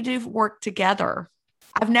really do work together.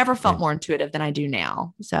 I've never felt more intuitive than I do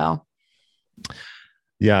now. So.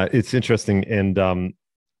 Yeah, it's interesting. And,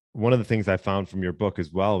 one of the things I found from your book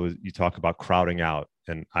as well was you talk about crowding out.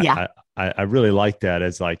 And I really like that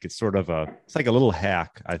as like, it's like a little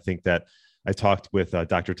hack. I think that I talked with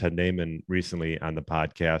Dr. Ted Naiman recently on the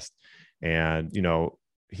podcast, and,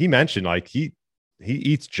 he mentioned like he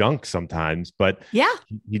eats junk sometimes, but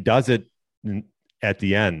he does it at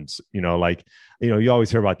the end, you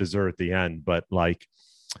always hear about dessert at the end, but like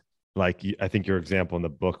I think your example in the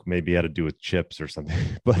book maybe had to do with chips or something.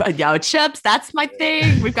 But chips, that's my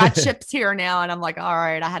thing. We've got chips here now, and I'm like, all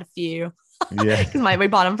right, I had a few. Yeah, because we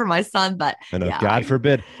bought them for my son. But I know, God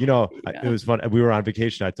forbid. It was fun. We were on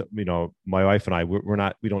vacation. My wife and I,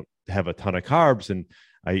 we don't have a ton of carbs, and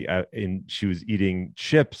and she was eating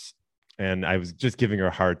chips, and I was just giving her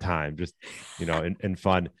a hard time, just and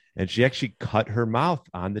fun. And she actually cut her mouth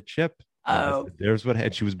on the chip. Oh,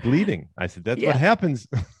 and she was bleeding. I said, that's what happens.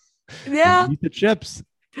 Yeah. Eat the chips.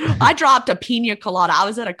 I dropped a pina colada. I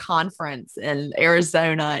was at a conference in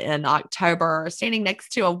Arizona in October, standing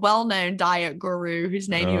next to a well-known diet guru whose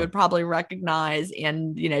name you would probably recognize.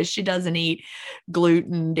 And, she doesn't eat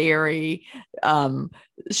gluten, dairy,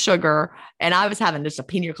 sugar. And I was having just a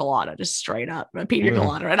pina colada, just straight up a pina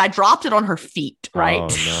colada. And I dropped it on her feet, right?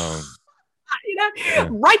 Oh, no.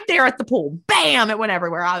 Right there at the pool, bam, it went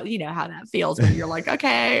everywhere. You know how that feels when you're like,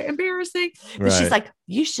 okay, embarrassing. But she's like,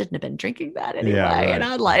 you shouldn't have been drinking that anyway. And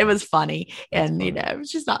I it was funny. That's funny.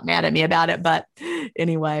 She's not mad at me about it. But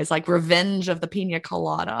anyways, like revenge of the pina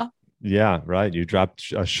colada. Yeah, right. You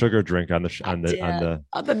dropped a sugar drink on the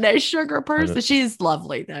no sugar person. She's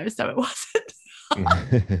lovely though, so it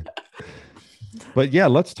wasn't. But yeah,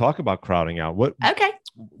 let's talk about crowding out. Okay.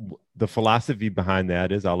 The philosophy behind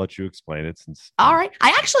that is, I'll let you explain it. All right.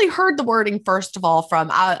 I actually heard the wording, first of all,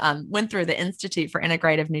 I went through the Institute for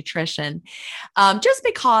Integrative Nutrition, just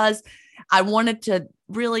because I wanted to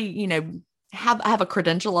really, have a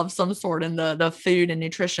credential of some sort in the food and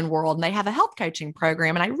nutrition world. And they have a health coaching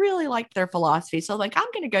program, and I really liked their philosophy. So I'm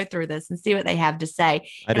going to go through this and see what they have to say.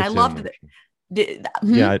 I loved it.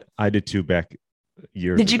 Yeah, I did too back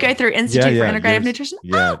years Did you ago. go through Institute for Integrative Nutrition?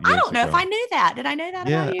 Yeah, I don't know if I knew that. Did I know that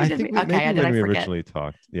about you? I think we originally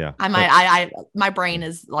talked. Yeah. My brain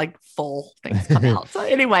is like full, things come out. So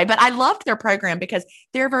anyway, but I loved their program because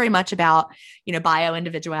they're very much about, bio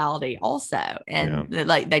individuality also. And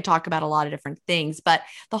like they talk about a lot of different things, but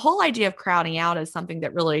the whole idea of crowding out is something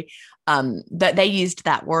that really, that they used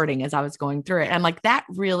that wording as I was going through it. And I'm like, that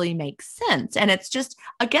really makes sense. And it's just,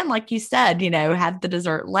 again, like you said, have the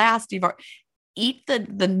dessert last. Eat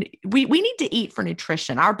we need to eat for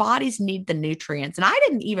nutrition. Our bodies need the nutrients. And I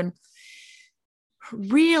didn't even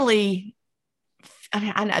really,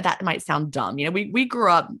 I know that might sound dumb. We grew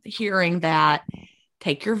up hearing that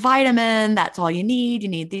take your vitamin. That's all you need. You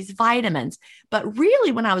need these vitamins. But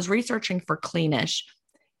really, when I was researching for Cleanish,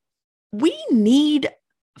 we need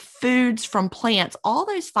foods from plants, all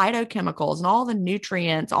those phytochemicals and all the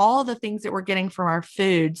nutrients, all the things that we're getting from our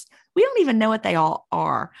foods. We don't even know what they all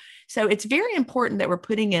are. So it's very important that we're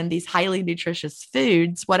putting in these highly nutritious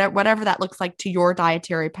foods, whatever that looks like to your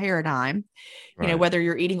dietary paradigm, whether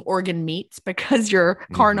you're eating organ meats because you're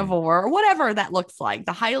carnivore or whatever that looks like,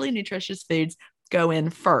 the highly nutritious foods go in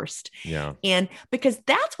first. Yeah. And because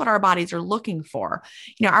that's what our bodies are looking for.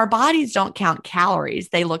 Our bodies don't count calories.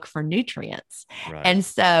 They look for nutrients. Right. And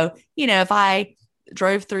so, if I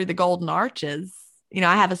drove through the Golden Arches,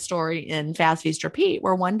 I have a story in Fast Feast Repeat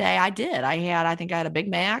where one day I think I had a Big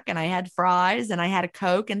Mac and I had fries and I had a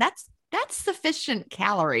Coke, and that's sufficient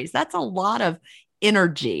calories. That's a lot of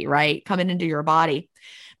energy, right? Coming into your body.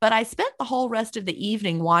 But I spent the whole rest of the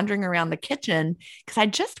evening wandering around the kitchen because I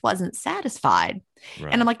just wasn't satisfied.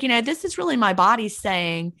 Right. And I'm like, this is really my body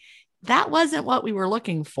saying that wasn't what we were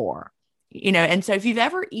looking for, And so if you've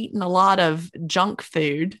ever eaten a lot of junk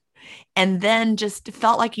food and then just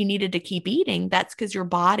felt like you needed to keep eating, that's because your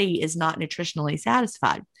body is not nutritionally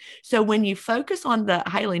satisfied. So when you focus on the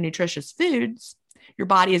highly nutritious foods, your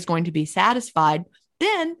body is going to be satisfied.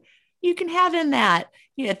 Then you can have in that,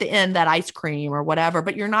 at the end, that ice cream or whatever,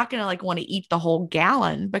 but you're not going to want to eat the whole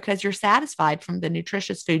gallon because you're satisfied from the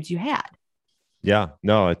nutritious foods you had. Yeah,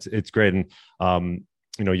 no, it's great. And,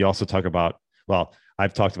 you also talk about,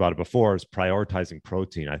 I've talked about it before, is prioritizing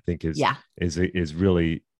protein, I think is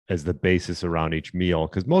really as the basis around each meal.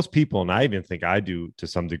 Because most people, and I even think I do to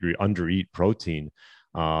some degree, undereat protein.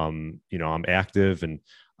 I'm active and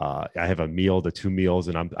I have a meal to 2 meals,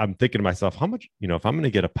 and I'm thinking to myself, how much, if I'm going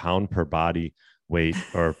to get a pound per body weight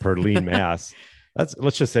or per lean mass,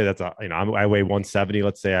 let's just say I weigh 170.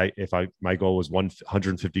 Let's say my goal was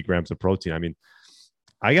 150 grams of protein. I mean,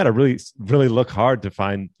 I got to really, really look hard to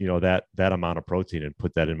find, that amount of protein and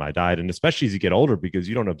put that in my diet. And especially as you get older, because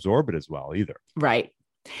you don't absorb it as well either. Right.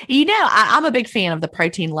 I'm a big fan of the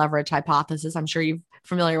protein leverage hypothesis. I'm sure you're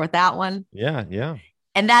familiar with that one. Yeah. Yeah.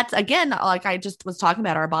 And that's, again, like I just was talking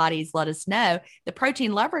about, our bodies let us know the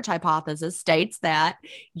protein leverage hypothesis states that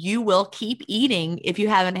you will keep eating if you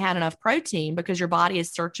haven't had enough protein, because your body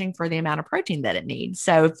is searching for the amount of protein that it needs.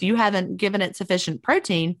 So if you haven't given it sufficient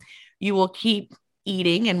protein, you will keep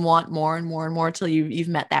eating and want more and more and more until you've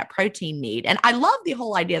met that protein need. And I love the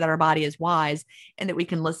whole idea that our body is wise and that we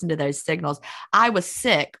can listen to those signals. I was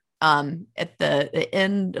sick at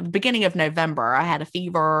the beginning of November. I had a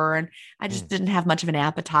fever and I just didn't have much of an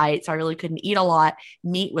appetite. So I really couldn't eat a lot.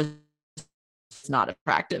 Meat was not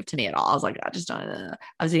attractive to me at all. I was like, I just don't know.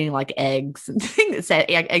 I was eating like eggs and things that said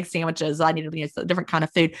egg sandwiches. I needed a different kind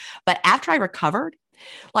of food. But after I recovered,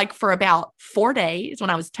 Like for about 4 days when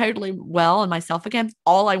I was totally well and myself again,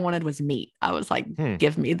 all I wanted was meat. I was like,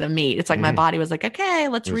 give me the meat. It's like my body was like, okay,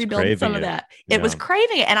 let's rebuild some of that. It was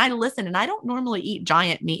craving it. And I listened, and I don't normally eat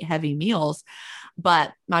giant meat heavy meals,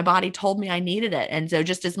 but my body told me I needed it. And so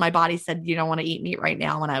just as my body said, you don't want to eat meat right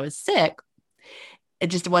now when I was sick, it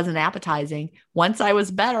just wasn't appetizing. Once I was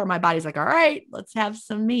better, my body's like, all right, let's have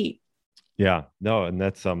some meat. Yeah, no. And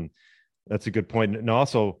that's a good point. And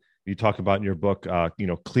also you talk about in your book,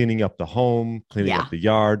 cleaning up the home, cleaning up the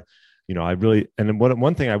yard. And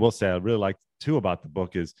one thing I will say I really like too about the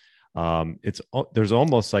book is there's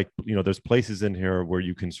almost like, there's places in here where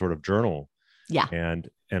you can sort of journal. Yeah. And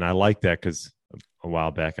I like that because a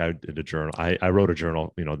while back I did a journal. I wrote a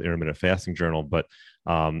journal, the intermittent fasting journal, but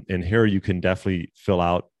in here you can definitely fill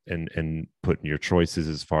out and put in your choices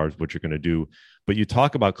as far as what you're going to do. But you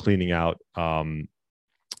talk about cleaning out the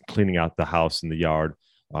house and the yard.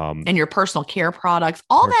 And your personal care products,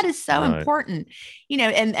 all that is so important,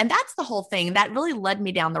 and that's the whole thing that really led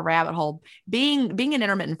me down the rabbit hole, being an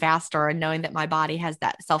intermittent faster and knowing that my body has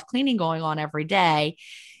that self-cleaning going on every day.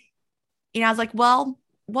 I was like, well,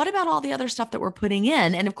 what about all the other stuff that we're putting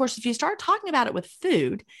in? And of course, if you start talking about it with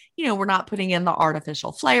food, we're not putting in the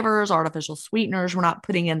artificial flavors, artificial sweeteners. We're not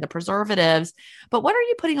putting in the preservatives, but what are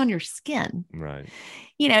you putting on your skin? Right.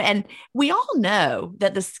 And we all know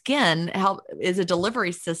that the skin is a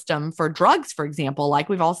delivery system for drugs, for example. Like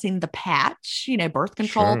we've all seen the patch, birth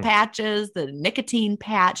control patches, the nicotine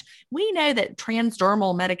patch. We know that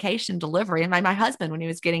transdermal medication delivery, and my husband, when he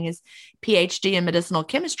was getting his PhD in medicinal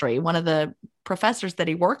chemistry, one of the professors that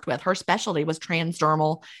he worked with, her specialty was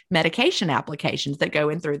transdermal medication applications that go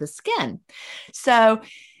in through the skin. So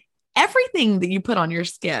everything that you put on your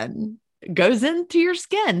skin goes into your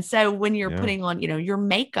skin. So when you're putting on, your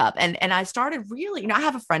makeup, and I started really, I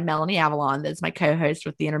have a friend, Melanie Avalon, that's my co-host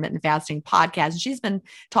with the Intermittent Fasting podcast. And she's been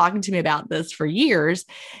talking to me about this for years,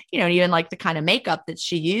 and even like the kind of makeup that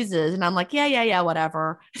she uses. And I'm like, yeah,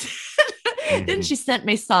 whatever. Then she sent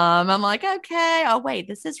me some. I'm like, okay, oh wait,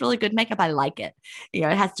 this is really good makeup. I like it. It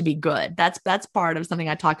has to be good. That's part of something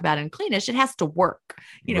I talk about in Cleanish. It has to work.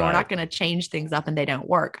 We're not going to change things up and they don't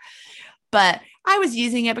work. But I was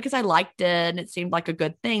using it because I liked it and it seemed like a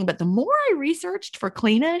good thing. But the more I researched for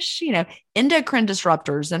Cleanish, endocrine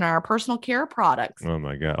disruptors in our personal care products. Oh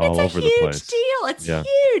my God. All over the place. It's a huge deal. It's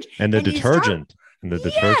huge. And the detergent.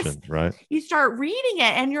 Detergent, right? You start reading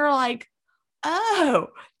it and you're like, oh,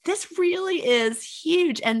 this really is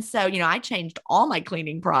huge. And so, I changed all my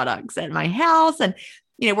cleaning products at my house. And,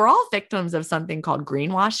 we're all victims of something called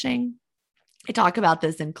greenwashing. I talk about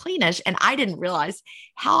this in Cleanish, and I didn't realize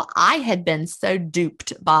how I had been so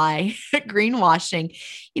duped by greenwashing.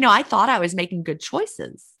 I thought I was making good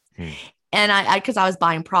choices. And because I was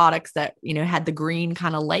buying products that, had the green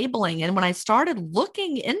kind of labeling. And when I started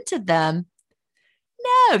looking into them,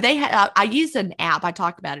 no, they had, I use an app. I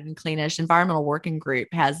talk about it in Cleanish. Environmental Working Group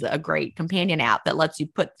has a great companion app that lets you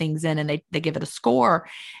put things in and they give it a score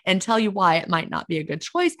and tell you why it might not be a good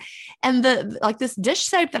choice. And this dish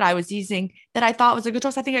soap that I was using that I thought was a good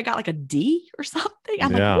choice, I think I got like a D or something.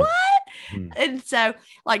 I'm like, what? And so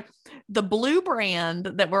like the Blue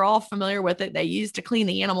brand that we're all familiar with that they use to clean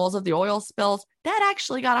the animals of the oil spills, that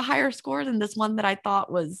actually got a higher score than this one that I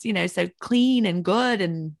thought was, so clean and good.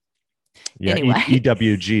 And anyway.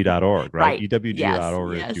 EWG.org, right? Right.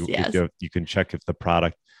 EWG.org. You can check if the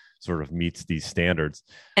product sort of meets these standards.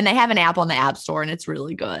 And they have an app on the App Store, and it's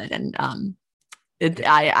really good. And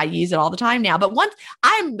I use it all the time now. But once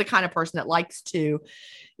I'm the kind of person that likes to,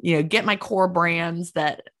 get my core brands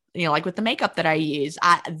that, like with the makeup that I use,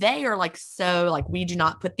 they are like, so like, we do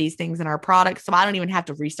not put these things in our products. So I don't even have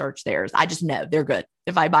to research theirs. I just know they're good.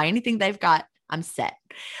 If I buy anything they've got, I'm set.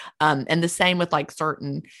 And the same with like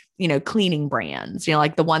certain, cleaning brands,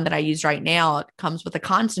 like the one that I use right now, it comes with a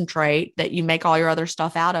concentrate that you make all your other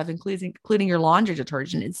stuff out of, including your laundry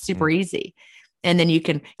detergent. It's super easy. And then you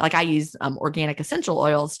can, like I use organic essential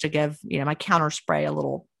oils to give, my counter spray a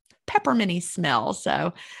little pepperminty smell.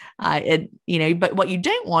 So but what you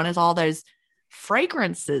don't want is all those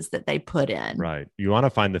fragrances that they put in. Right. You want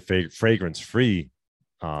to find the fragrance free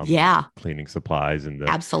cleaning supplies and the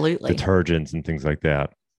absolutely detergents and things like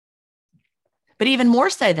that. But even more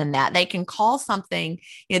so than that, they can call something,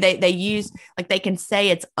 they use, like they can say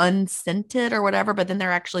it's unscented or whatever, but then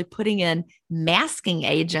they're actually putting in masking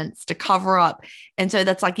agents to cover up. And so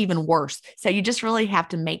that's like even worse. So you just really have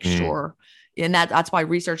to make sure. And that's why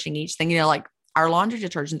researching each thing, like our laundry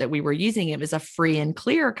detergent that we were using, it was a free and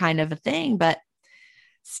clear kind of a thing. But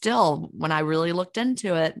still, when I really looked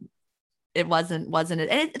into it, it wasn't it.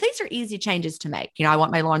 And these are easy changes to make. I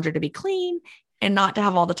want my laundry to be clean and not to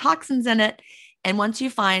have all the toxins in it. And once you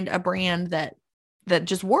find a brand that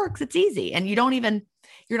just works, it's easy. And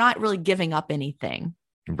you're not really giving up anything.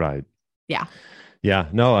 Right. Yeah. Yeah,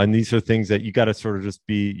 no. And these are things that you got to sort of just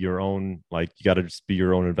be your own, like you got to just be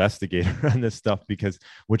your own investigator on this stuff, because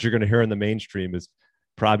what you're going to hear in the mainstream is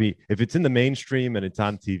probably, if it's in the mainstream and it's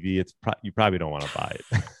on TV, you probably don't want to buy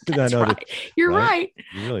it. That's right. You're right.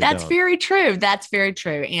 You really That's don't. very true. That's very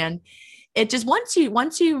true. And it just, once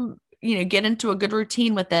you get into a good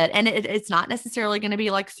routine with it, and it's not necessarily going to be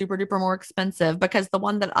like super duper more expensive, because the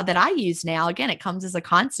one that I use now, again, it comes as a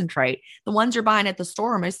concentrate. The ones you're buying at the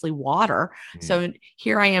store are mostly water. So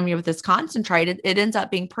here I am with this concentrate. It ends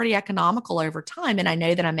up being pretty economical over time. And I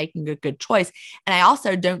know that I'm making a good choice. And I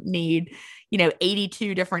also don't need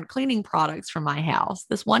 82 different cleaning products from my house.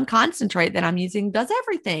 This one concentrate that I'm using does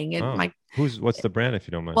everything. What's the brand, if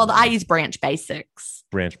you don't mind? Well, I use Branch Basics.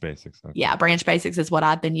 Branch Basics. Okay. Yeah. Branch Basics is what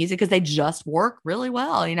I've been using because they just work really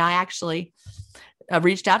well. I actually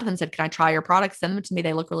reached out to them and said, can I try your products? Send them to me.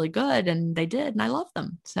 They look really good. And they did. And I love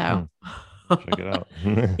them. So check it out.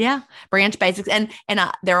 Yeah. Branch Basics. And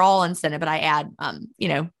they're all unscented, but I add,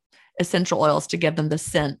 essential oils to give them the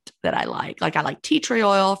scent that I like. Like I like tea tree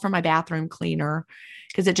oil for my bathroom cleaner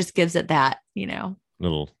because it just gives it that,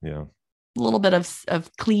 little bit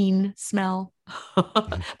of clean smell,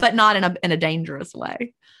 but not in a dangerous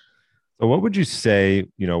way. So what would you say,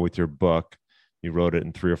 with your book, you wrote it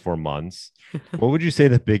in 3 or 4 months. What would you say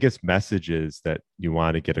the biggest message is that you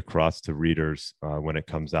want to get across to readers when it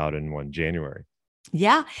comes out in January?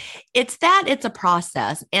 Yeah, it's a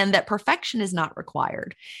process and that perfection is not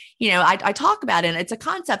required. I talk about it, and it's a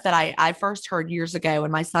concept that I first heard years ago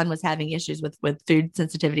when my son was having issues with food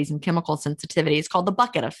sensitivities and chemical sensitivity. It's called the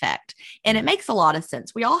bucket effect. And it makes a lot of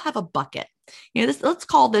sense. We all have a bucket. Let's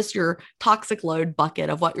call this your toxic load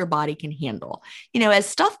bucket of what your body can handle. As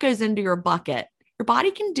stuff goes into your bucket, your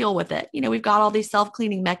body can deal with it. We've got all these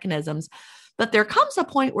self-cleaning mechanisms, but there comes a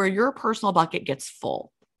point where your personal bucket gets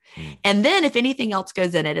full. And then if anything else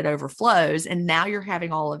goes in it, it overflows. And now you're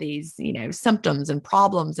having all of these, symptoms and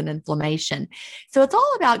problems and inflammation. So it's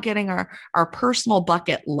all about getting our personal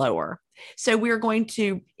bucket lower. So we're going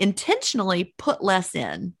to intentionally put less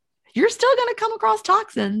in. You're still going to come across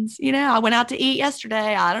toxins. I went out to eat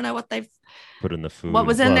yesterday. I don't know what they've put in the food, what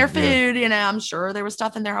was in their food. Yeah. I'm sure there was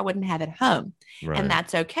stuff in there I wouldn't have at home. Right. And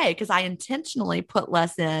that's okay, because I intentionally put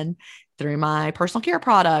less in through my personal care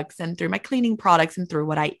products and through my cleaning products and through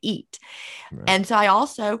what I eat. Right. And so I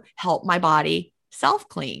also help my body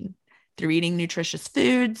self-clean through eating nutritious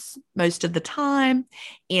foods most of the time.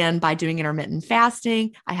 And by doing intermittent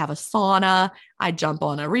fasting, I have a sauna, I jump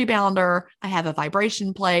on a rebounder, I have a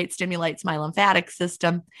vibration plate, stimulates my lymphatic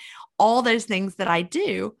system. All those things that I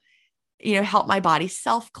do, help my body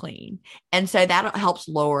self-clean. And so that helps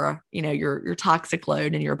lower, your toxic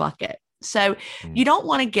load in your bucket. So you don't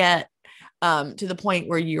want to get to the point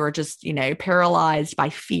where you are just, paralyzed by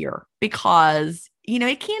fear, because,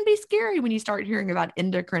 it can be scary when you start hearing about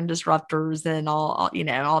endocrine disruptors and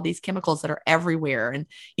all these chemicals that are everywhere, and,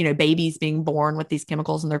 babies being born with these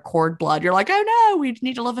chemicals in their cord blood. You're like, oh no, we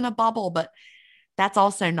need to live in a bubble, but that's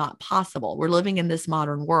also not possible. We're living in this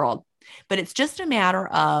modern world, but it's just a matter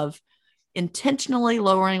of intentionally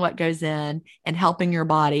lowering what goes in and helping your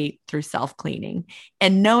body through self-cleaning,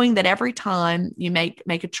 and knowing that every time you make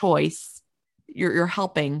a choice, you're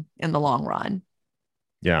helping in the long run.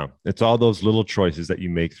 Yeah. It's all those little choices that you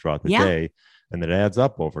make throughout the day, and that adds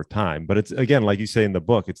up over time. But it's, again, like you say in the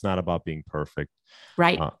book, it's not about being perfect.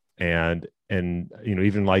 Right. And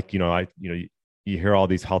even like, you hear all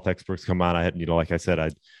these health experts come on. I had, like I said, I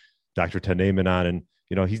had Dr. Ted Naiman on,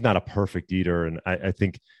 and, he's not a perfect eater. And I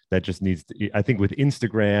think that just needs to, I think with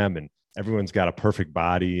Instagram and everyone's got a perfect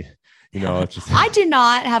body, it's just, I do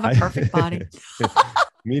not have a perfect body.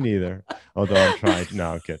 Me neither. Although I'm trying.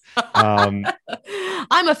 No, okay. I'm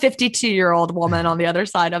a 52-year-old woman on the other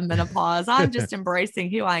side of menopause. I'm just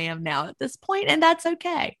embracing who I am now at this point, and that's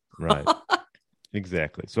okay. Right.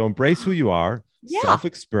 Exactly. So embrace who you are. Yeah.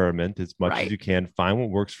 Self-experiment as much as you can. Find what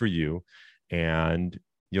works for you, and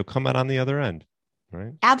you'll come out on the other end.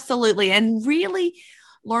 Right. Absolutely. And really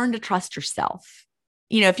learn to trust yourself.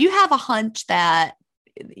 If you have a hunch that,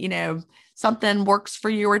 something works for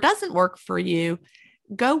you or doesn't work for you,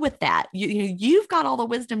 go with that. You've got all the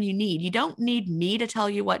wisdom you need. You don't need me to tell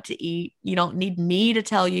you what to eat. You don't need me to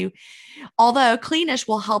tell you, although Cleanish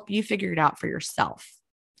will help you figure it out for yourself.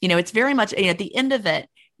 It's very much, at the end of it,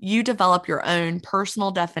 you develop your own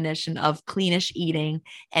personal definition of cleanish eating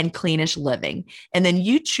and cleanish living. And then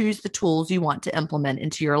you choose the tools you want to implement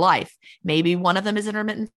into your life. Maybe one of them is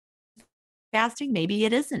intermittent fasting. Maybe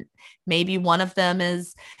it isn't. Maybe one of them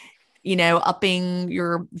is upping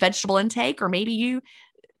your vegetable intake, or maybe you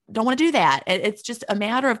don't want to do that. It's just a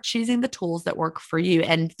matter of choosing the tools that work for you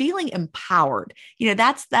and feeling empowered.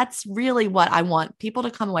 That's really what I want people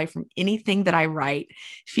to come away from anything that I write,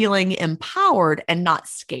 feeling empowered and not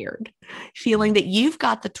scared, feeling that you've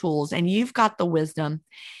got the tools and you've got the wisdom.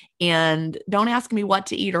 And don't ask me what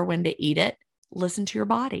to eat or when to eat it. Listen to your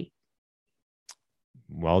body.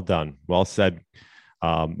 Well done. Well said.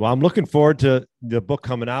 Well, I'm looking forward to the book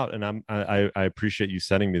coming out, and I appreciate you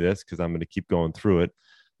sending me this because I'm going to keep going through it.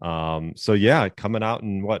 So yeah, coming out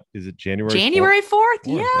in what is it, January 4th?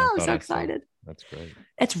 Yeah, I'm so excited. That's great.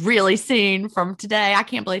 It's really soon from today. I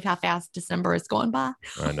can't believe how fast December is going by.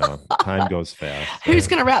 I know. Time goes fast. Who's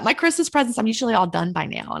going to wrap my Christmas presents? I'm usually all done by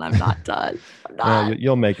now, and I'm not done. I'm not.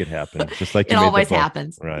 You'll make it happen. Just like it always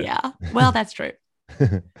happens. Right. Yeah. Well, that's true.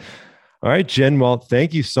 All right, Jen. Well,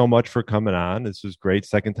 thank you so much for coming on. This was great.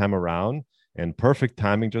 Second time around, and perfect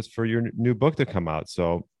timing just for your new book to come out.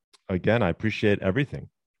 So again, I appreciate everything.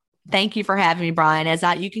 Thank you for having me, Brian. As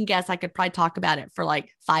you can guess, I could probably talk about it for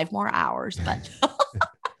like 5 more hours, but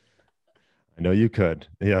I know you could.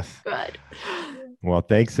 Yes. Good. Well,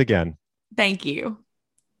 thanks again. Thank you.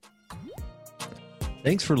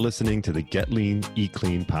 Thanks for listening to the Get Lean, Eat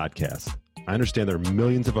Clean podcast. I understand there are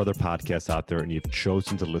millions of other podcasts out there, and you've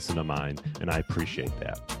chosen to listen to mine, and I appreciate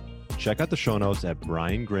that. Check out the show notes at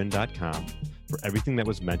briangrin.com for everything that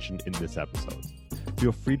was mentioned in this episode.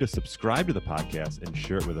 Feel free to subscribe to the podcast and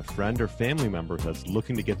share it with a friend or family member that's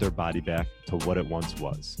looking to get their body back to what it once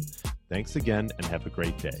was. Thanks again, and have a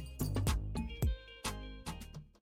great day.